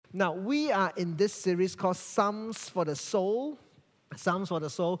Now, we are in this series called Psalms for the Soul. Psalms for the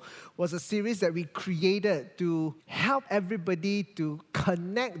Soul was a series that we created to help everybody to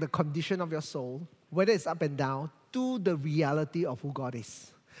connect the condition of your soul, whether it's up and down, to the reality of who God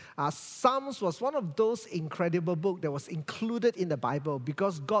is. Psalms was one of those incredible books that was included in the Bible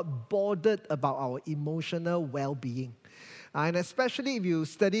because God bothered about our emotional well-being. And especially if you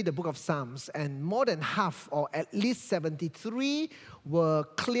study the book of Psalms, and more than half, or at least 73, were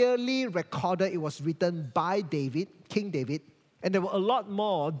clearly recorded. It was written by David, King David. And there were a lot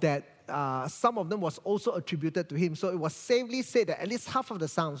more that some of them was also attributed to him. So it was safely said that at least half of the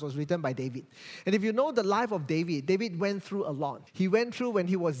Psalms was written by David. And if you know the life of David, David went through a lot. He went through when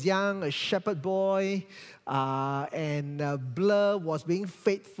he was young, a shepherd boy, and Blur was being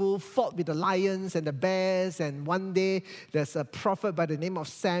faithful, fought with the lions and the bears. And one day, there's a prophet by the name of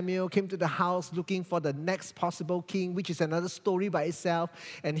Samuel came to the house looking for the next possible king, which is another story by itself.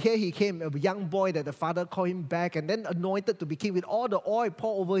 And here he came, a young boy that the father called him back and then anointed to be king with all the oil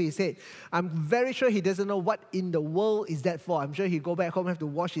poured over his head. I'm very sure he doesn't know what in the world is that for. I'm sure he go back home, have to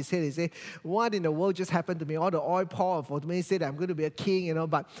wash his head and say, what in the world just happened to me? All the oil poured for me, said I'm going to be a king,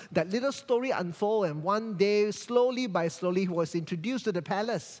 But that little story unfolded, and one day, slowly by slowly, he was introduced to the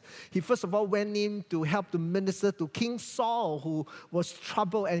palace. He first of all went in to help to minister to King Saul, who was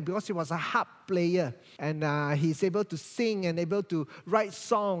troubled, and because he was a harp player, and he's able to sing and able to write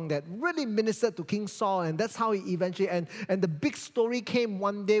song that really ministered to King Saul, and that's how he eventually, and the big story came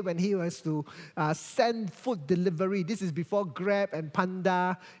one day when he was to send food delivery. This is before Grab and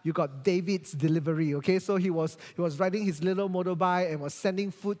Panda. You got David's delivery, okay? So he was riding his little motorbike and was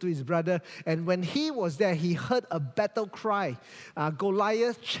sending food to his brother, and when he was there, he heard a battle cry.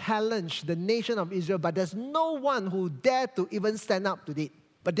 Goliath challenged the nation of Israel, but there's no one who dared to even stand up to it.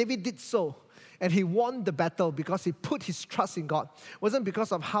 But David did so. And he won the battle because he put his trust in God. It wasn't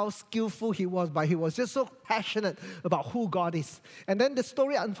because of how skillful he was, but he was just so passionate about who God is. And then the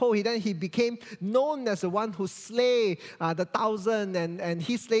story unfolded. Then he became known as the one who slay the 1,000, and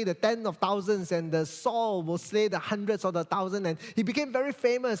he slay the 10 of thousands, and the Saul will slay the hundreds of the thousand. And he became very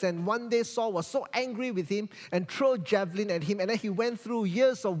famous. And one day Saul was so angry with him and threw a javelin at him. And then he went through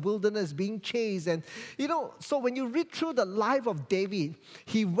years of wilderness being chased. And so when you read through the life of David,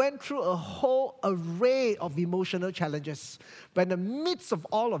 he went through a whole array of emotional challenges. But in the midst of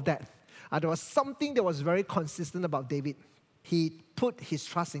all of that, there was something that was very consistent about David. He put his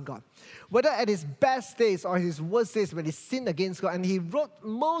trust in God. Whether at his best days or his worst days when he sinned against God. And he wrote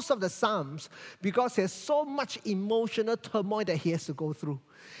most of the Psalms because there's so much emotional turmoil that he has to go through.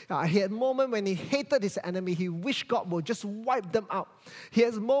 He had moments when he hated his enemy. He wished God would just wipe them out. He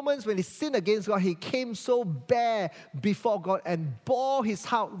has moments when he sinned against God. He came so bare before God and bore his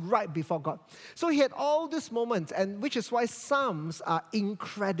heart right before God. So he had all these moments, and which is why Psalms are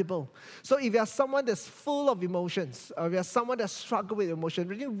incredible. So if you are someone that's full of emotions, or if you are someone that struggles with emotion,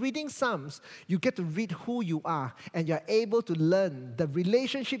 reading Psalms, you get to read who you are, and you're able to learn the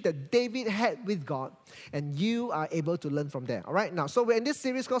relationship that David had with God, and you are able to learn from there. All right, now, so we're in this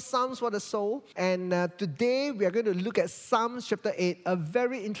series called Psalms for the Soul, and today we are going to look at Psalms chapter 8, a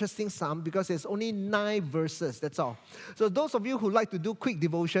very interesting psalm because there's only 9 verses, that's all. So those of you who like to do quick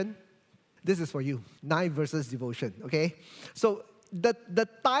devotion, this is for you, 9 verses devotion, okay? So the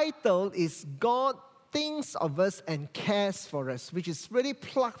title is God thinks of us and cares for us, which is really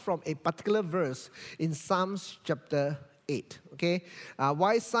plucked from a particular verse in Psalms chapter 8, okay?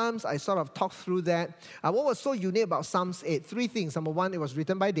 Why Psalms? I sort of talked through that. What was so unique about Psalms 8? 3 things. Number 1, it was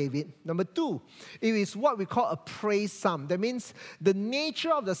written by David. Number 2, it is what we call a praise psalm. That means the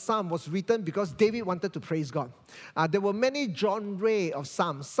nature of the psalm was written because David wanted to praise God. There were many genres of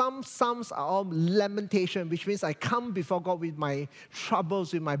psalms. Some psalms are all lamentation, which means I come before God with my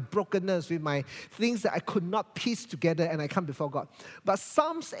troubles, with my brokenness, with my things that I could not piece together, and I come before God. But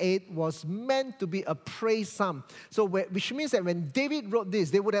Psalms 8 was meant to be a praise psalm. So which means that when David wrote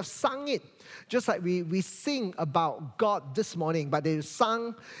this, they would have sung it, just like we sing about God this morning, but they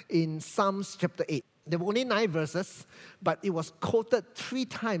sung in Psalms chapter 8. There were only 9 verses, but it was quoted 3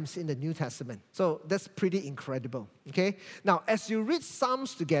 times in the New Testament. So that's pretty incredible, okay? Now, as you read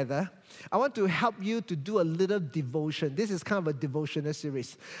Psalms together, I want to help you to do a little devotion. This is kind of a devotional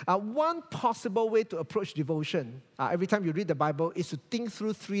series. One possible way to approach devotion, every time you read the Bible, is to think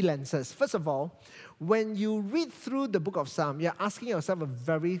through 3 lenses. First of all, when you read through the book of Psalms, you're asking yourself a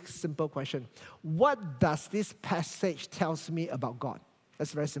very simple question. What does this passage tell me about God?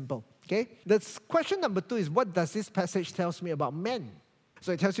 That's very simple. Okay? The question number 2 is, what does this passage tell me about men?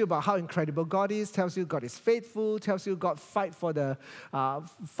 So it tells you about how incredible God is, tells you God is faithful, tells you God fight for the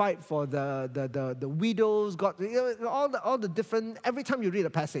widows, God, all the different, every time you read a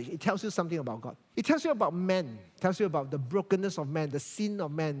passage, it tells you something about God. It tells you about man, tells you about the brokenness of man, the sin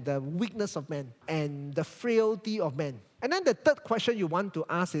of man, the weakness of man, and the frailty of man. And then the third question you want to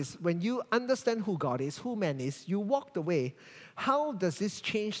ask is, when you understand who God is, who man is, you walk the way, how does this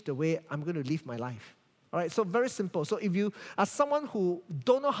change the way I'm going to live my life? All right, so very simple. So if you are someone who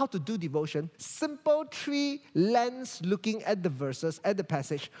don't know how to do devotion, simple 3 lens looking at the verses, at the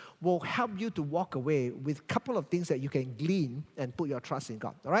passage, will help you to walk away with a couple of things that you can glean and put your trust in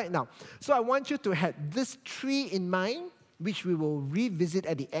God. All right, now, so I want you to have this 3 in mind, which we will revisit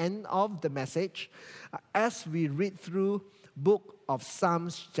at the end of the message as we read through book of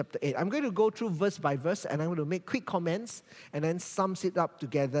Psalms chapter 8. I'm going to go through verse by verse, and I'm going to make quick comments and then sums it up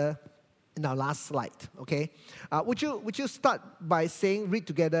together in our last slide, okay? Would you start by saying, read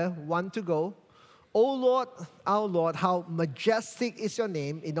together, 1 to go. O Lord, our Lord, how majestic is your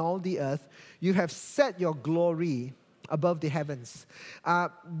name in all the earth. You have set your glory above the heavens.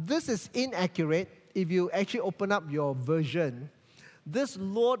 This is inaccurate. If you actually open up your version, this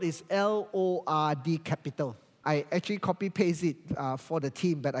Lord is L-O-R-D capital. I actually copy-paste it for the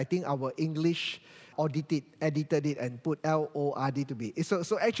team, but I think our English edited it and put L-O-R-D to be.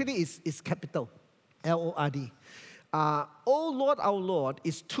 So actually it's capital, L-O-R-D. O Lord, our Lord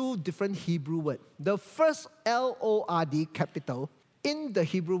is 2 different Hebrew words. The first L-O-R-D capital in the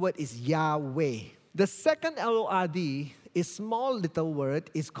Hebrew word is Yahweh. The second L-O-R-D is small little word,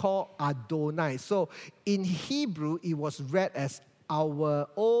 is called Adonai. So in Hebrew, it was read as our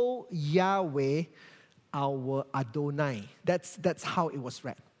O Yahweh, our Adonai. That's how it was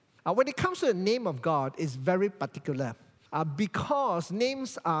read. When it comes to the name of God, it's very particular. Because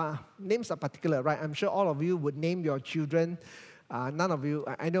names are particular, right? I'm sure all of you would name your children. None of you,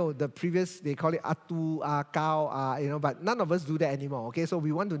 I know the previous, they call it Atu, Kau, but none of us do that anymore, okay? So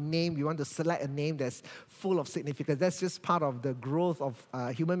we want to select a name that's full of significance. That's just part of the growth of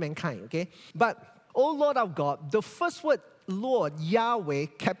human mankind, okay? But, O Lord our God, the first word, Lord, Yahweh,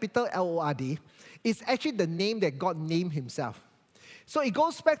 capital L-O-R-D, is actually the name that God named himself. So it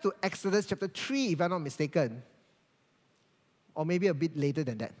goes back to Exodus chapter 3, if I'm not mistaken, or maybe a bit later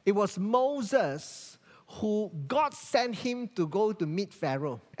than that. It was Moses who God sent him to go to meet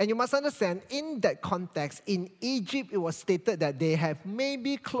Pharaoh. And you must understand, in that context, in Egypt, it was stated that they have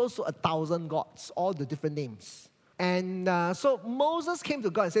maybe close to 1,000 gods, all the different names. And so Moses came to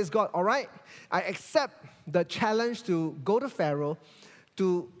God and says, God, all right, I accept the challenge to go to Pharaoh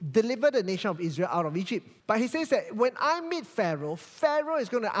to deliver the nation of Israel out of Egypt. But he says that when I meet Pharaoh, Pharaoh is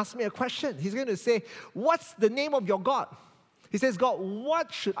going to ask me a question. He's going to say, what's the name of your God? He says, God,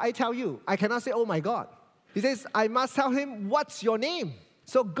 what should I tell you? I cannot say, oh my God. He says, I must tell him, what's your name?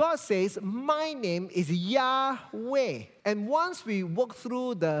 So God says, my name is Yahweh. And once we work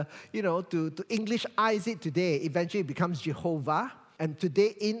through to Englishize it today, eventually it becomes Jehovah. And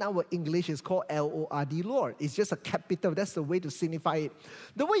today in our English, it's called L-O-R-D, Lord. It's just a capital. That's the way to signify it.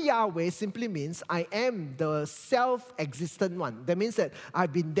 The word Yahweh simply means I am the self-existent one. That means that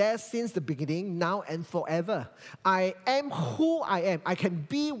I've been there since the beginning, now and forever. I am who I am. I can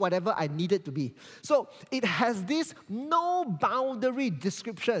be whatever I needed to be. So it has this no boundary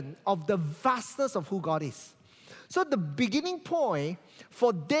description of the vastness of who God is. So the beginning point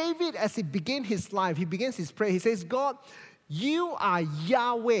for David as he begins his life, he begins his prayer. He says, God, you are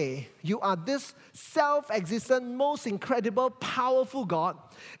Yahweh. You are this self-existent, most incredible, powerful God.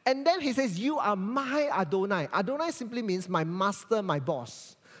 And then he says, you are my Adonai. Adonai simply means my master, my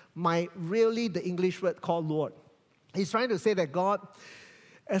boss. The English word called Lord. He's trying to say that God,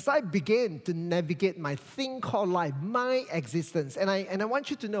 as I begin to navigate my thing called life, my existence, and I want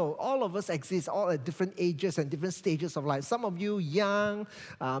you to know, all of us exist all at different ages and different stages of life. Some of you young,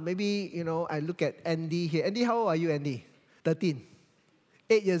 maybe, I look at Andy here. Andy, how old are you, Andy? 13.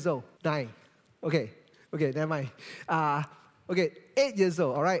 8 years old. 9. Okay, never mind. 8 years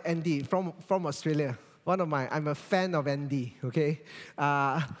old, all right, Andy, from Australia. I'm a fan of Andy, okay?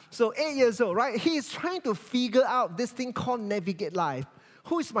 So 8 years old, right? He is trying to figure out this thing called navigate life.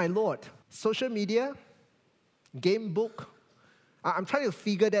 Who is my Lord? Social media? Game book? I'm trying to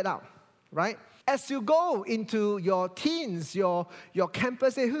figure that out, right? As you go into your teens, your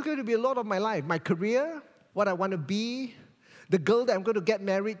campus, say, who's going to be the Lord of my life? My career? What I want to be? The girl that I'm going to get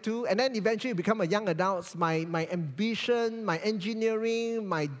married to, and then eventually become a young adult, my ambition, my engineering,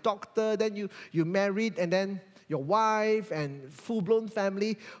 my doctor, then you married, and then your wife and full-blown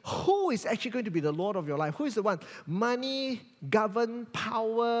family, who is actually going to be the Lord of your life? Who is the one? Money, govern,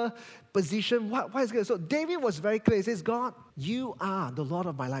 power, position, what is good? So David was very clear. He says, God, you are the Lord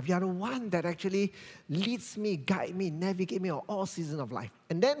of my life. You are the one that actually leads me, guide me, navigate me on all seasons of life.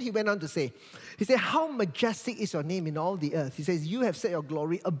 And then he went on to say, he said, how majestic is your name in all the earth. He says, you have set your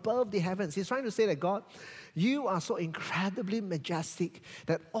glory above the heavens. He's trying to say that, God, you are so incredibly majestic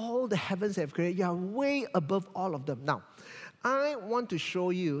that all the heavens have created. You are way above all of them. Now, I want to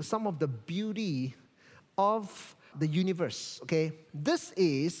show you some of the beauty of the universe, okay? This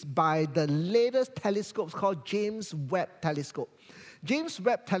is by the latest telescopes called James Webb Telescope. James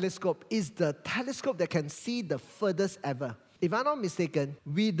Webb Telescope is the telescope that can see the furthest ever. If I'm not mistaken,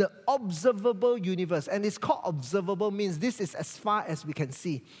 with the observable universe, and it's called observable means this is as far as we can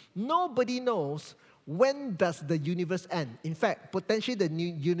see. Nobody knows when does the universe end. In fact, potentially the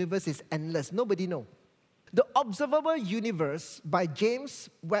universe is endless. Nobody knows. The observable universe by James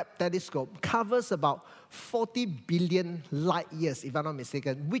Webb Telescope covers about 40 billion light years, if I'm not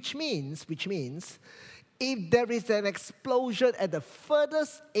mistaken, which means if there is an explosion at the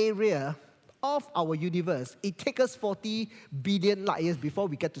furthest area of our universe, it takes us 40 billion light years before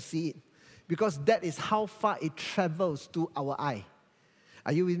we get to see it, because that is how far it travels to our eye.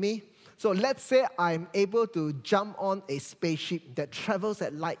 Are you with me? So let's say I'm able to jump on a spaceship that travels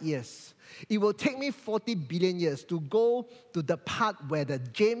at light years. It will take me 40 billion years to go to the part where the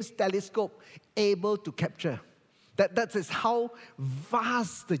James Telescope able to capture. That is how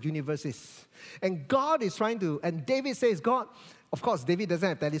vast the universe is. And God is trying to, and David says, God, of course, David doesn't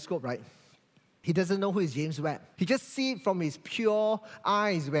have a telescope, right? He doesn't know who is James Webb. He just sees it from his pure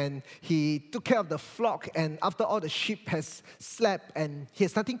eyes when he took care of the flock and after all the sheep has slept and he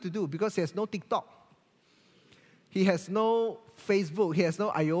has nothing to do because he has no TikTok. He has no Facebook. He has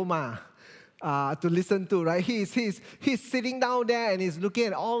no IOMA to listen to, right? He's sitting down there and he's looking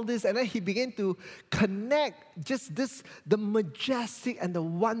at all this, and then he began to connect just this, the majestic and the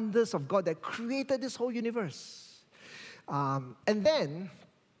wonders of God that created this whole universe. And then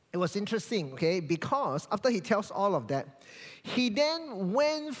it was interesting, okay, because after he tells all of that, he then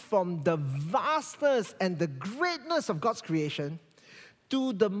went from the vastness and the greatness of God's creation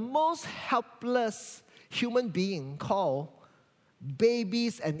to the most helpless human being called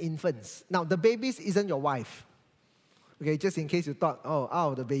babies and infants. Now, the babies isn't your wife. Okay, just in case you thought,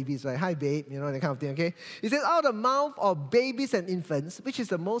 oh, the babies, right? Hi, babe, you know, that kind of thing, okay? He says, out of the mouth of babies and infants, which is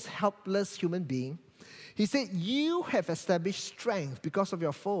the most helpless human being, he said, you have established strength because of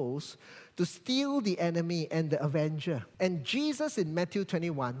your foes to steal the enemy and the avenger. And Jesus in Matthew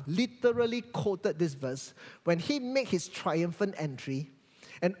 21 literally quoted this verse when he made his triumphant entry,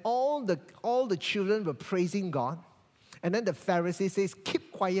 and all the children were praising God. And then the Pharisee says,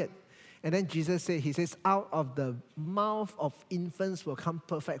 keep quiet. And then Jesus said, he says, out of the mouth of infants will come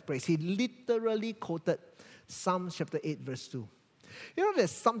perfect praise. He literally quoted Psalm chapter 8, verse 2. You know,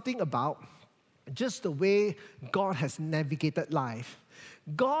 there's something about just the way God has navigated life.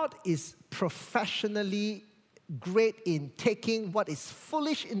 God is professionally great in taking what is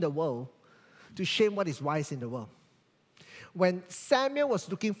foolish in the world to shame what is wise in the world. When Samuel was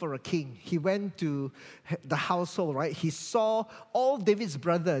looking for a king, he went to the household, right? He saw all David's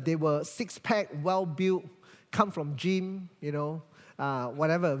brothers. They were six-pack, well-built, come from gym, you know,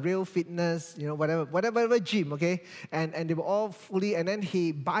 whatever, real fitness, you know, whatever gym, okay? And they were all fully, and then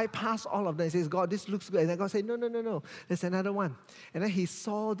he bypassed all of them. He says, God, this looks good. And then God said, no, there's another one. And then he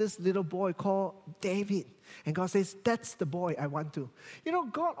saw this little boy called David. And God says, that's the boy I want to. You know,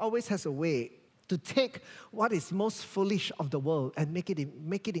 God always has a way to take what is most foolish of the world and make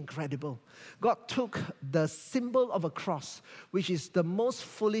it incredible. God took the symbol of a cross, which is the most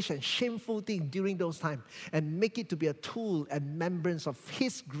foolish and shameful thing during those times, and make it to be a tool and remembrance of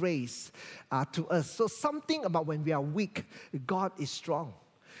His grace to us. So something about when we are weak, God is strong.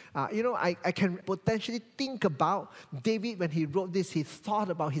 You know, I can potentially think about David when he wrote this. He thought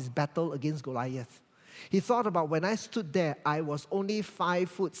about his battle against Goliath. He thought about when I stood there, I was only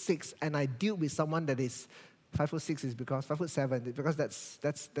 5'6", and I dealt with someone that is 5'6" is because 5'7", because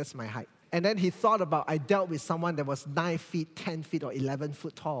that's my height. And then he thought about I dealt with someone that was 9 feet, 10 feet, or 11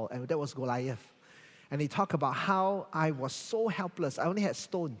 foot tall, and that was Goliath. And he talked about how I was so helpless. I only had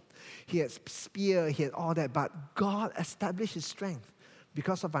stone. He had spear, he had all that, but God established His strength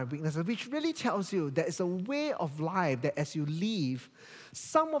because of my weaknesses, which really tells you there is a way of life that as you live,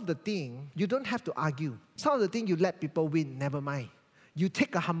 some of the things you don't have to argue. Some of the things you let people win, never mind. You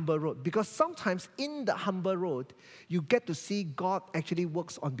take a humble road, because sometimes in the humble road, you get to see God actually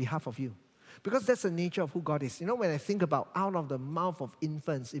works on behalf of you. Because that's the nature of who God is. You know, when I think about out of the mouth of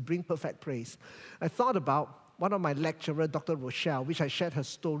infants, it brings perfect praise. I thought about one of my lecturers, Dr. Rochelle, which I shared her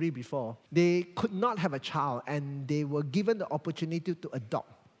story before, they could not have a child and they were given the opportunity to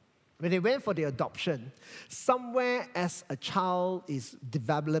adopt. When they went for the adoption, somewhere as a child is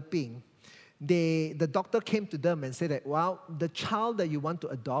developing, the doctor came to them and said that, well, the child that you want to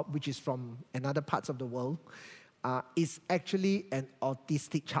adopt, which is from another parts of the world, is actually an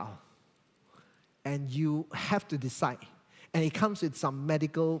autistic child. And you have to decide. And it comes with some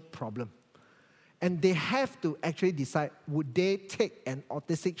medical problem. And they have to actually decide, would they take an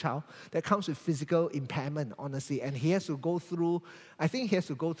autistic child that comes with physical impairment, honestly. And he has to go through, I think he has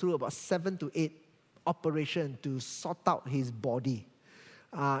to go through about 7 to 8 operations to sort out his body.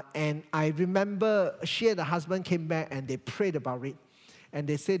 And I remember she and the husband came back and they prayed about it. And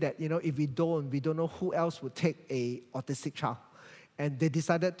they said that, if we don't know who else would take a autistic child. And they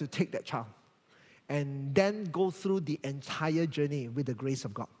decided to take that child. And then go through the entire journey with the grace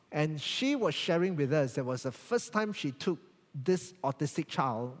of God. And she was sharing with us, that was the first time she took this autistic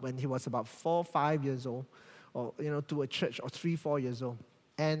child when he was about 4 or 5 years old, or, to a church, or 3, 4 years old.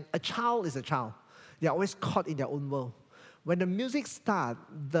 And a child is a child. They're always caught in their own world. When the music started,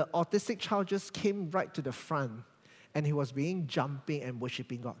 the autistic child just came right to the front, and he was jumping and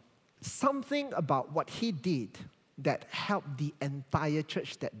worshiping God. Something about what he did that helped the entire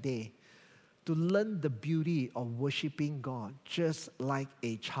church that day to learn the beauty of worshiping God, just like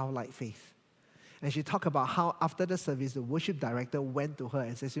a childlike faith. And she talked about how after the service, the worship director went to her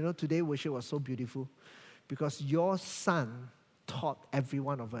and says, today worship was so beautiful because your son taught every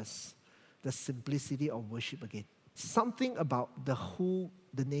one of us the simplicity of worship again. Something about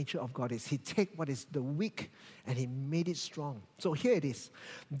the nature of God is, he take what is the weak and he made it strong. So here it is.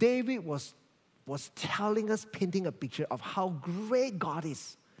 David was telling us, painting a picture of how great God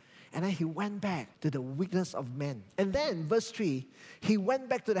is. And then he went back to the weakness of man. And then, verse 3, he went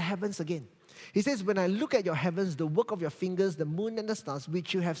back to the heavens again. He says, when I look at your heavens, the work of your fingers, the moon and the stars,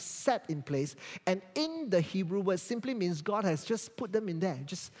 which you have set in place. And in the Hebrew word simply means God has just put them in there,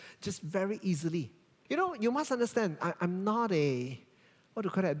 just very easily. You must understand, I'm not what do you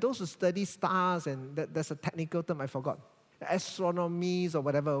call that? Those who study stars, and there's a technical term I forgot. Astronomies or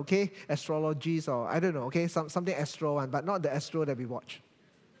whatever, okay? Astrologies or I don't know, okay? Something astro one, but not the astro that we watch.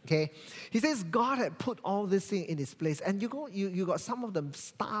 Okay, he says God had put all this thing in its place, and you got some of the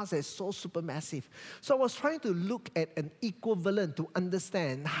stars that's so super massive. So I was trying to look at an equivalent to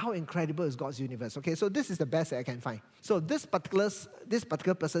understand how incredible is God's universe. Okay, so this is the best that I can find. So this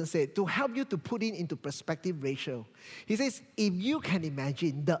particular person said, to help you to put it into perspective ratio, he says, if you can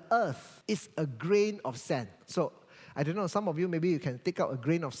imagine, the earth is a grain of sand. So I don't know, some of you, maybe you can take out a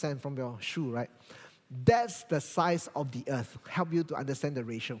grain of sand from your shoe, right? That's the size of the earth. Help you to understand the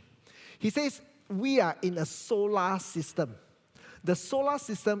ratio. He says, we are in a solar system. The solar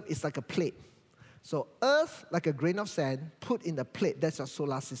system is like a plate. So earth, like a grain of sand, put in a plate. That's your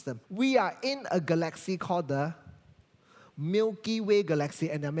solar system. We are in a galaxy called the Milky Way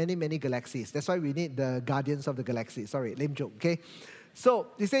galaxy, and there are many, many galaxies. That's why we need the guardians of the galaxy. Sorry, lame joke, okay? So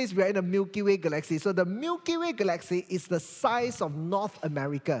he says we are in a Milky Way galaxy. So the Milky Way galaxy is the size of North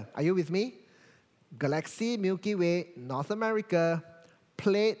America. Are you with me? Galaxy, Milky Way, North America,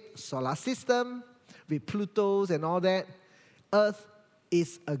 plate, solar system, with Plutos and all that. Earth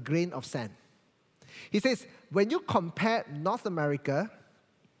is a grain of sand. He says, when you compare North America,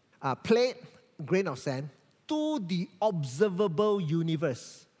 plate, grain of sand, to the observable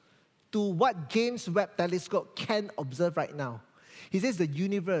universe, to what James Webb Telescope can observe right now, he says the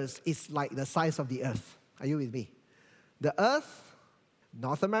universe is like the size of the earth. Are you with me? The earth,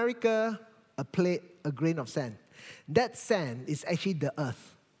 North America, a plate, a grain of sand. That sand is actually the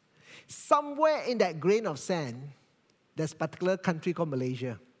earth. Somewhere in that grain of sand, there's a particular country called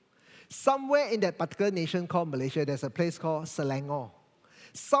Malaysia. Somewhere in that particular nation called Malaysia, there's a place called Selangor.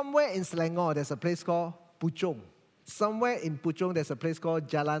 Somewhere in Selangor, there's a place called Puchong. Somewhere in Puchong, there's a place called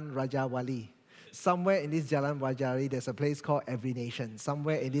Jalan Raja Wali. Somewhere in this Jalan Raja Wali, there's a place called Every Nation.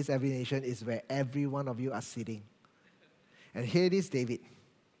 Somewhere in this Every Nation is where every one of you are sitting. And here it is, David.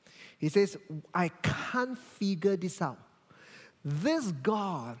 He says, I can't figure this out. This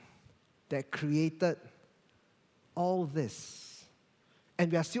God that created all this,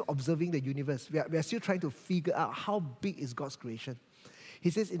 and we are still observing the universe. We are still trying to figure out how big is God's creation.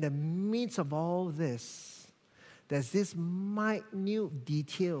 He says, in the midst of all this, there's this minute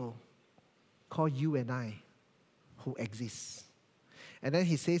detail called you and I who exists. And then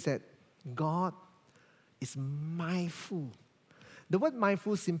he says that God is mindful. The word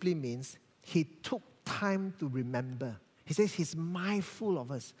mindful simply means he took time to remember. He says he's mindful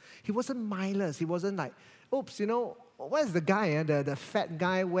of us. He wasn't mindless. He wasn't like, oops, where's the guy? The fat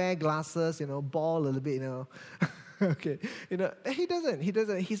guy, wear glasses, bald a little bit, Okay, he doesn't.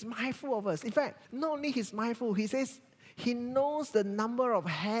 He's mindful of us. In fact, not only he's mindful, he says he knows the number of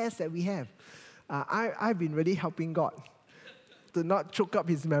hairs that we have. I've been really helping God to not choke up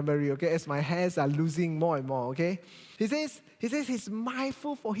his memory, okay, as my hairs are losing more and more, okay? He says he's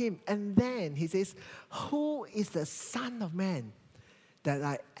mindful for him. And then he says, who is the Son of Man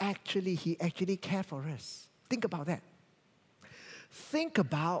that he actually cared for us? Think about that. Think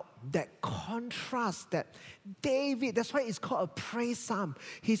about that contrast that David, that's why it's called a praise psalm.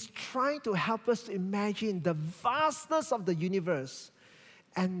 He's trying to help us to imagine the vastness of the universe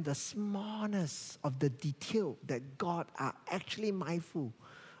and the smallness of the detail that God are actually mindful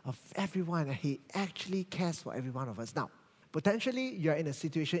of everyone, and he actually cares for every one of us. Now, potentially you're in a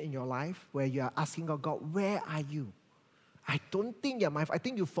situation in your life where you are asking God, where are you? I don't think you're mindful. I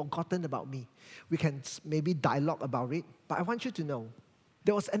think you've forgotten about me. We can maybe dialogue about it, but I want you to know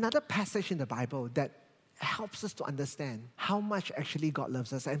there was another passage in the Bible that helps us to understand how much actually God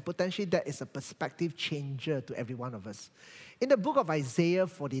loves us, and potentially that is a perspective changer to every one of us. In the book of Isaiah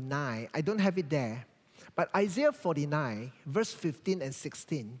 49, I don't have it there, but Isaiah 49, verse 15 and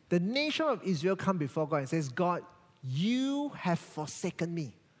 16, the nation of Israel come before God and says, God, you have forsaken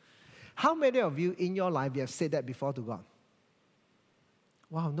me. How many of you in your life you have said that before to God?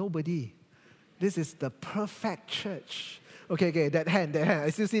 Wow, nobody. This is the perfect church. Okay, that hand. I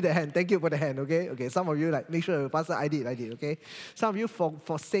still see the hand. Thank you for the hand, okay? Some of you make sure, Pastor, I did, okay? Some of you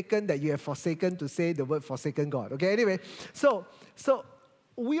forsaken that you have forsaken to say the word forsaken God, okay? Anyway, so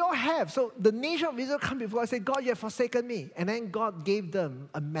we all have. So the nation of Israel come before God and say, God, you have forsaken me. And then God gave them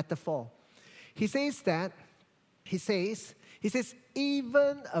a metaphor. He says,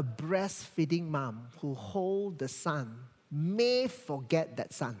 even a breastfeeding mom who holds the son may forget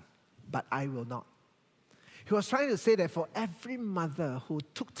that son, but I will not. He was trying to say that for every mother who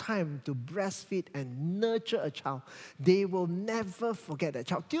took time to breastfeed and nurture a child, they will never forget that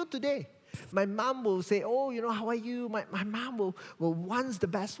child. Till today, my mom will say, how are you? My mom will want the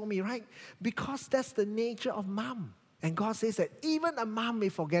best for me, right? Because that's the nature of mom. And God says that even a mom may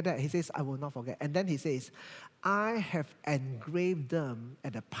forget that. He says, I will not forget. And then he says, I have engraved them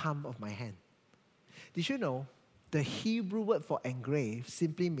at the palm of my hand. Did you know the Hebrew word for engrave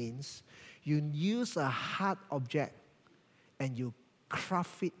simply means you use a hard object and you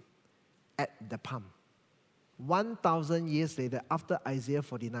craft it at the palm. 1,000 years later, after Isaiah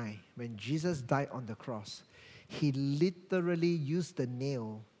 49, when Jesus died on the cross, he literally used the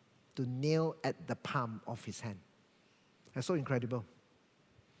nail to nail at the palm of his hand. That's so incredible.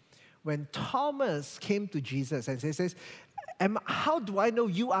 When Thomas came to Jesus and says, how do I know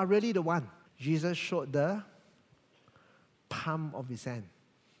you are really the one? Jesus showed the palm of his hand,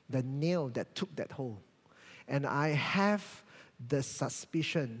 the nail that took that hole. And I have the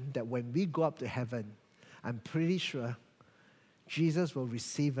suspicion that when we go up to heaven, I'm pretty sure Jesus will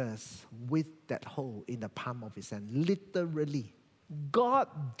receive us with that hole in the palm of his hand, literally. God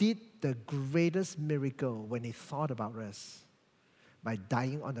did the greatest miracle when he thought about us by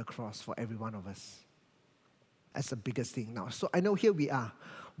dying on the cross for every one of us. That's the biggest thing now. So I know here we are.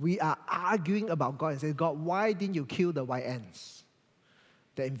 We are arguing about God and saying, God, why didn't you kill the white ants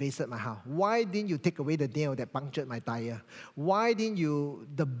that invaded my house? Why didn't you take away the nail that punctured my tire? Why didn't you,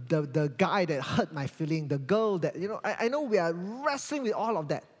 the guy that hurt my feeling, the girl that, I know we are wrestling with all of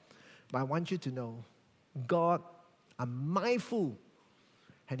that. But I want you to know, God are mindful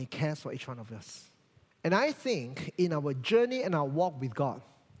and he cares for each one of us. And I think in our journey and our walk with God,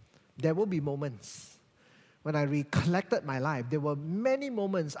 there will be moments when I recollected my life. There were many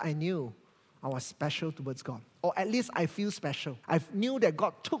moments I knew I was special towards God. Or at least I feel special. I knew that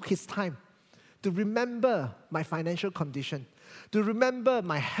God took his time to remember my financial condition, to remember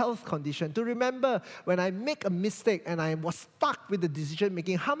my health condition, to remember when I make a mistake and I was stuck with the decision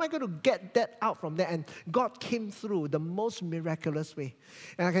making, how am I going to get that out from there? And God came through the most miraculous way.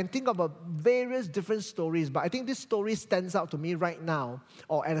 And I can think about various different stories, but I think this story stands out to me right now,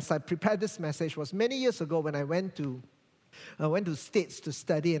 or as I prepared this message, was many years ago when I went to States to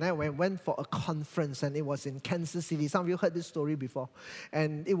study, and I went for a conference, and it was in Kansas City. Some of you heard this story before.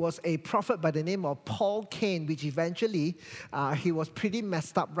 And it was a prophet by the name of Paul Cain, which eventually, he was pretty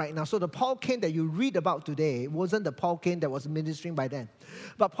messed up right now. So the Paul Cain that you read about today wasn't the Paul Cain that was ministering by then.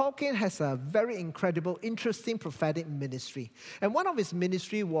 But Paul Cain has a very incredible, interesting prophetic ministry. And one of his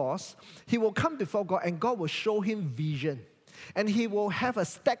ministry was, he will come before God, and God will show him vision. And he will have a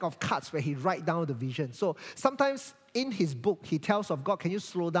stack of cards where he write down the vision. So sometimes in his book, he tells of God, can you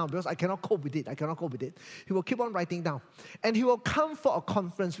slow down? Because I cannot cope with it. I cannot cope with it. He will keep on writing down. And he will come for a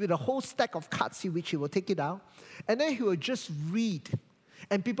conference with a whole stack of cards, which he will take it out. And then he will just read.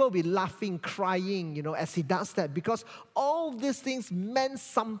 And people will be laughing, crying, as he does that. Because all these things meant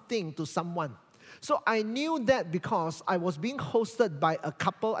something to someone. So I knew that because I was being hosted by a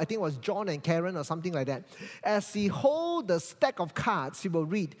couple, I think it was John and Karen or something like that. As he hold the stack of cards, he will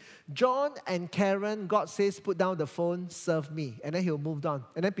read, John and Karen, God says, put down the phone, serve me. And then he'll move on.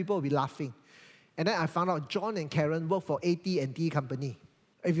 And then people will be laughing. And then I found out John and Karen work for AT&T company.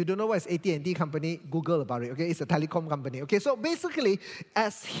 If you don't know what is AT&T company, Google about it, okay? It's a telecom company, okay? So basically,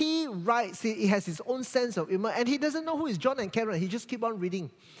 as he writes, he has his own sense of humor, and he doesn't know who is John and Karen. He just keep on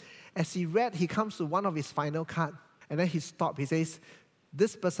reading. As he read, he comes to one of his final cards, and then he stopped. He says,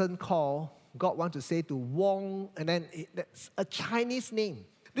 this person called, God wants to say to Wong, and then that's a Chinese name.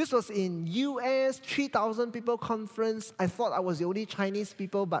 This was in US, 3,000 people conference. I thought I was the only Chinese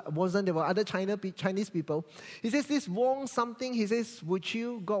people, but wasn't. There were other Chinese people. He says, this Wong something, he says,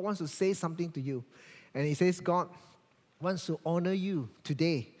 God wants to say something to you. And he says, God wants to honor you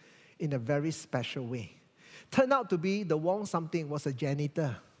today in a very special way. Turned out to be the Wong something was a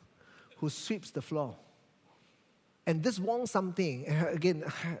janitor who sweeps the floor. And this Wong something, again,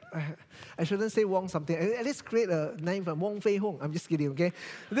 I shouldn't say Wong something. At least create a name from Wong Fei Hong. I'm just kidding, okay?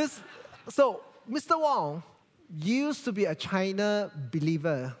 So, Mr. Wong used to be a China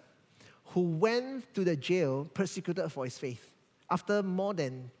believer who went to the jail persecuted for his faith. After more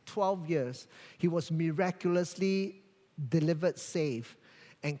than 12 years, he was miraculously delivered, saved,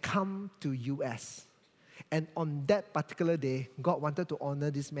 and come to US. And on that particular day, God wanted to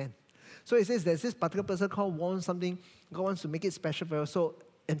honor this man. So it says there's this particular person called Wong something. God wants to make it special for you.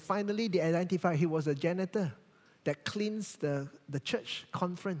 And finally they identified he was a janitor that cleans the church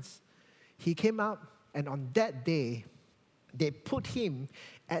conference. He came out, and on that day, they put him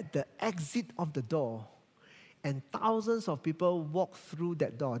at the exit of the door, and thousands of people walked through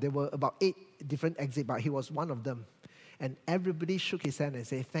that door. There were about 8 different exits, but he was one of them. And everybody shook his hand and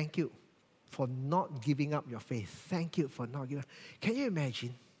said, thank you for not giving up your faith. Thank you for not giving up. Can you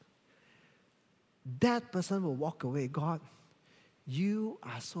imagine? That person will walk away. God, you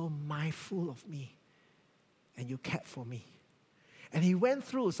are so mindful of me, and you cared for me. And he went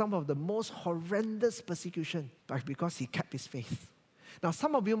through some of the most horrendous persecution, but because he kept his faith. Now,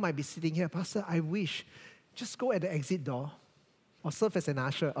 some of you might be sitting here, Pastor, I wish, just go at the exit door or serve as an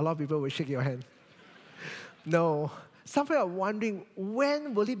usher. A lot of people will shake your hand. No. Some of you are wondering,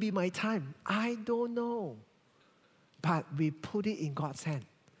 when will it be my time? I don't know. But we put it in God's hand.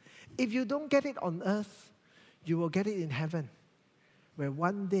 If you don't get it on earth, you will get it in heaven, where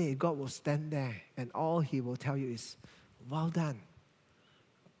one day God will stand there and all he will tell you is, well done,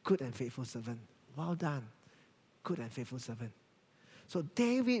 good and faithful servant. Well done, good and faithful servant. So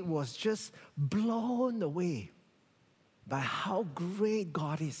David was just blown away by how great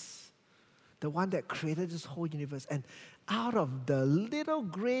God is, the one that created this whole universe. And out of the little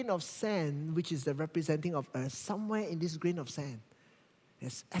grain of sand, which is the representing of earth, somewhere in this grain of sand,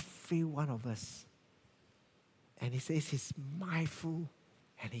 there's every one of us. And he says he's mindful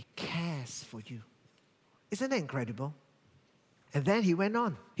and he cares for you. Isn't that incredible? And then he went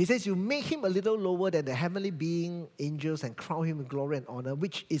on. He says, you make him a little lower than the heavenly being, angels, and crown him with glory and honor,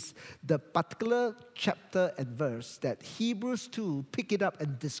 which is the particular chapter and verse that Hebrews 2 pick it up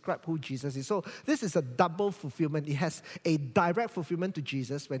and describe who Jesus is. So this is a double fulfillment. It has a direct fulfillment to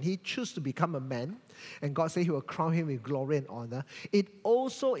Jesus when he chose to become a man, and God said he will crown him with glory and honor. It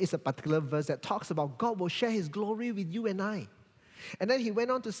also is a particular verse that talks about God will share his glory with you and I. And then he went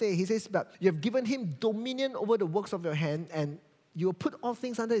on to say, he says, but you have given him dominion over the works of your hand, and you will put all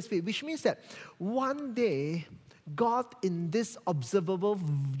things under his feet, which means that one day, God in this observable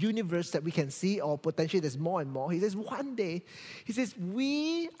universe that we can see, or potentially there's more and more, he says one day, he says,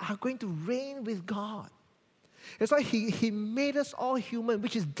 we are going to reign with God. That's why he made us all human,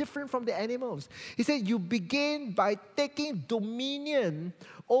 which is different from the animals. He said, you begin by taking dominion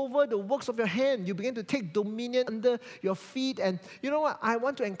over the works of your hand. You begin to take dominion under your feet. And you know what? I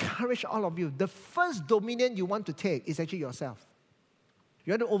want to encourage all of you. The first dominion you want to take is actually yourself.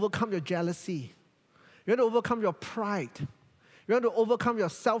 You want to overcome your jealousy. You want to overcome your pride. You want to overcome your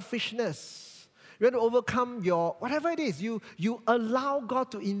selfishness. You want to overcome your, whatever it is. You allow God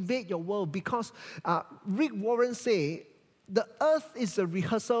to invade your world, because Rick Warren say, the earth is a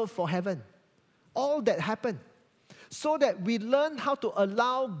rehearsal for heaven. All that happened. So that we learn how to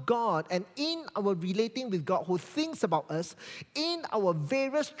allow God, and in our relating with God who thinks about us, in our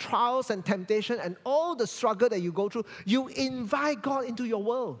various trials and temptation and all the struggle that you go through, you invite God into your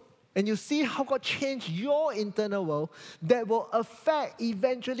world. And you see how God changed your internal world that will affect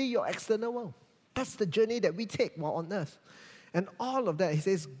eventually your external world. That's the journey that we take while on earth. And all of that, he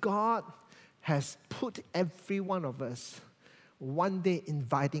says, God has put every one of us one day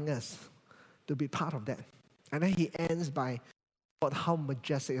inviting us to be part of that. And then he ends by about how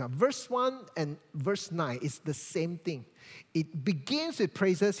majestic. Verse 1 and verse 9 is the same thing. It begins with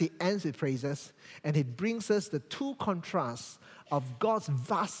praises, he ends with praises, and it brings us the two contrasts of God's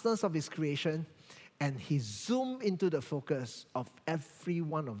vastness of his creation, and he zoomed into the focus of every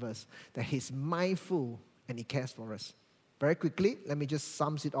one of us, that he's mindful and he cares for us. Very quickly, let me just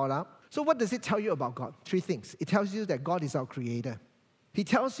sum it all up. So what does it tell you about God? Three things. It tells you that God is our creator. He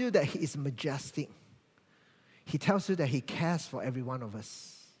tells you that he is majestic. He tells you that he cares for every one of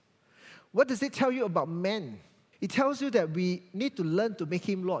us. What does it tell you about man? It tells you that we need to learn to make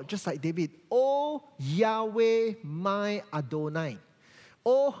him Lord, just like David. Oh Yahweh, my Adonai.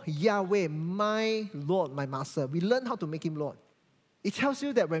 Oh Yahweh, my Lord, my Master. We learn how to make him Lord. It tells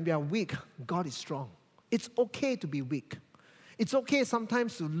you that when we are weak, God is strong. It's okay to be weak. It's okay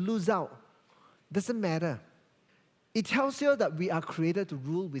sometimes to lose out. Doesn't matter. It tells you that we are created to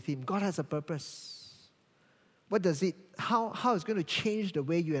rule with him. God has a purpose. What does it, how it's going to change the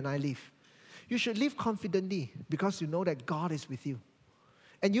way you and I live? You should live confidently because you know that God is with you.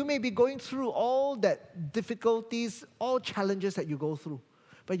 And you may be going through all that difficulties, all challenges that you go through,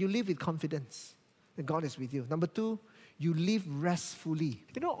 but you live with confidence that God is with you. Number two, you live restfully.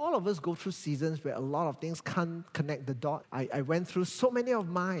 You know, all of us go through seasons where a lot of things can't connect the dot. I went through so many of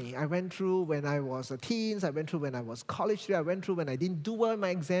mine. I went through when I was a teen. I went through when I was college student. I went through when I didn't do well in my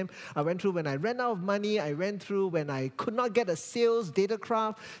exam. I went through when I ran out of money. I went through when I could not get a sales data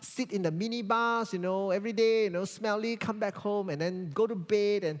craft, sit in the minibus, every day, smelly, come back home and then go to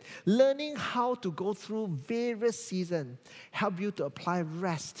bed, and learning how to go through various seasons help you to apply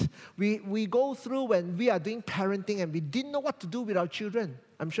rest. We go through when we are doing parenting and we didn't know what to do with our children.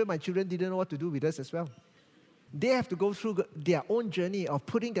 I'm sure my children didn't know what to do with us as well. They have to go through their own journey of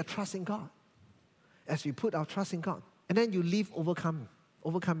putting their trust in God as we put our trust in God. And then you live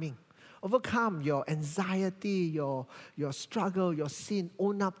overcoming. Overcome your anxiety, your struggle, your sin,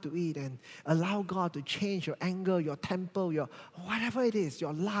 own up to it, and allow God to change your anger, your temper, your whatever it is,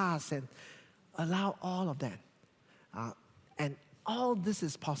 your lust, and allow all of that. And all this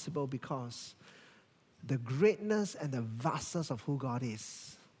is possible because the greatness and the vastness of who God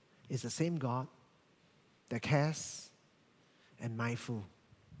is the same God that cares and mindful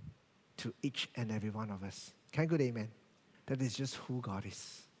to each and every one of us. Can I go to amen? That is just who God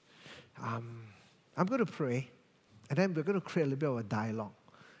is. I'm going to pray, and then we're going to create a little bit of a dialogue.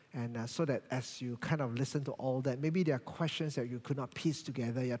 And so that as you kind of listen to all that, maybe there are questions that you could not piece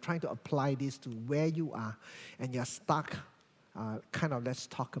together. You're trying to apply this to where you are, and you're stuck. Let's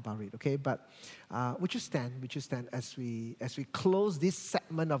talk about it, okay? But would you stand as we close this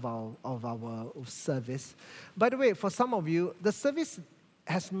segment of our service? By the way, for some of you, the service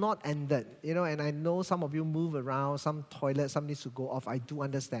has not ended, and I know some of you move around, some toilets, some needs to go off. I do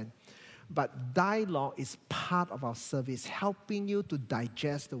understand. But dialogue is part of our service, helping you to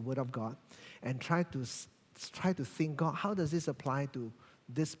digest the Word of God and try to think, God, how does this apply to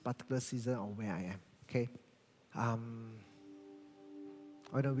this particular season or where I am? Okay.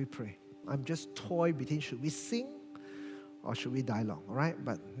 Why don't we pray? I'm just toying between should we sing or should we dialogue, all right?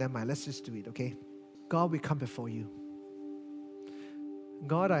 But never mind, let's just do it, okay? God, we come before you.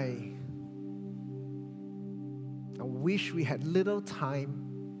 God, I wish we had little time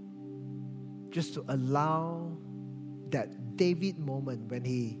just to allow that David moment when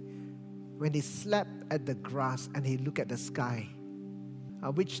he slept at the grass and he looked at the sky,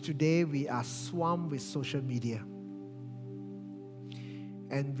 which today we are swamped with social media.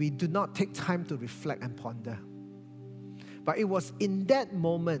 And we do not take time to reflect and ponder. But it was in that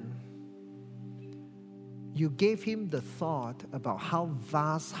moment you gave him the thought about how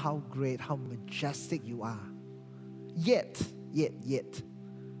vast, how great, how majestic you are. Yet,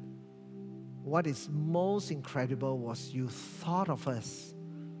 what is most incredible was you thought of us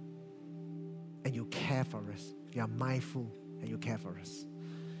and you care for us. You are mindful and you care for us.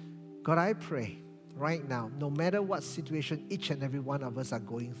 God, I pray right now, no matter what situation each and every one of us are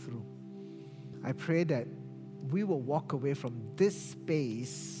going through, I pray that we will walk away from this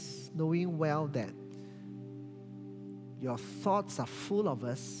space knowing well that your thoughts are full of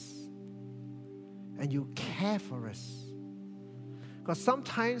us and you care for us. Because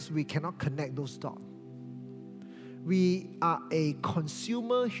sometimes we cannot connect those dots. We are a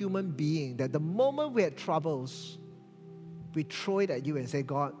consumer human being that the moment we had troubles, we throw it at you and say,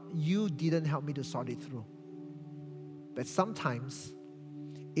 God, you didn't help me to sort it through. But sometimes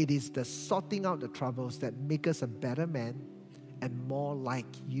It is the sorting out the troubles that make us a better man and more like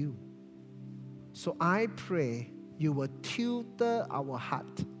you. So I pray you will tutor our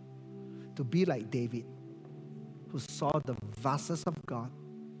heart to be like David, who saw the vastness of God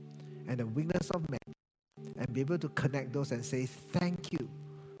and the weakness of man, and be able to connect those and say, thank you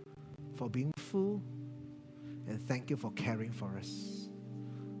for being full, and thank you for caring for us.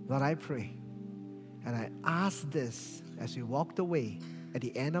 Lord, I pray, and I ask this as we walked away at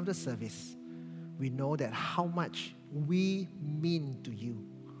the end of the service, we know that how much we mean to you.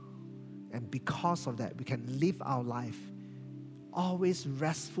 And because of that, we can live our life always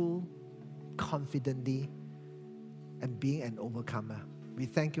restful, confidently, and being an overcomer. We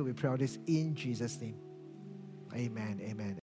thank you. We pray all this in Jesus' name. Amen. Amen.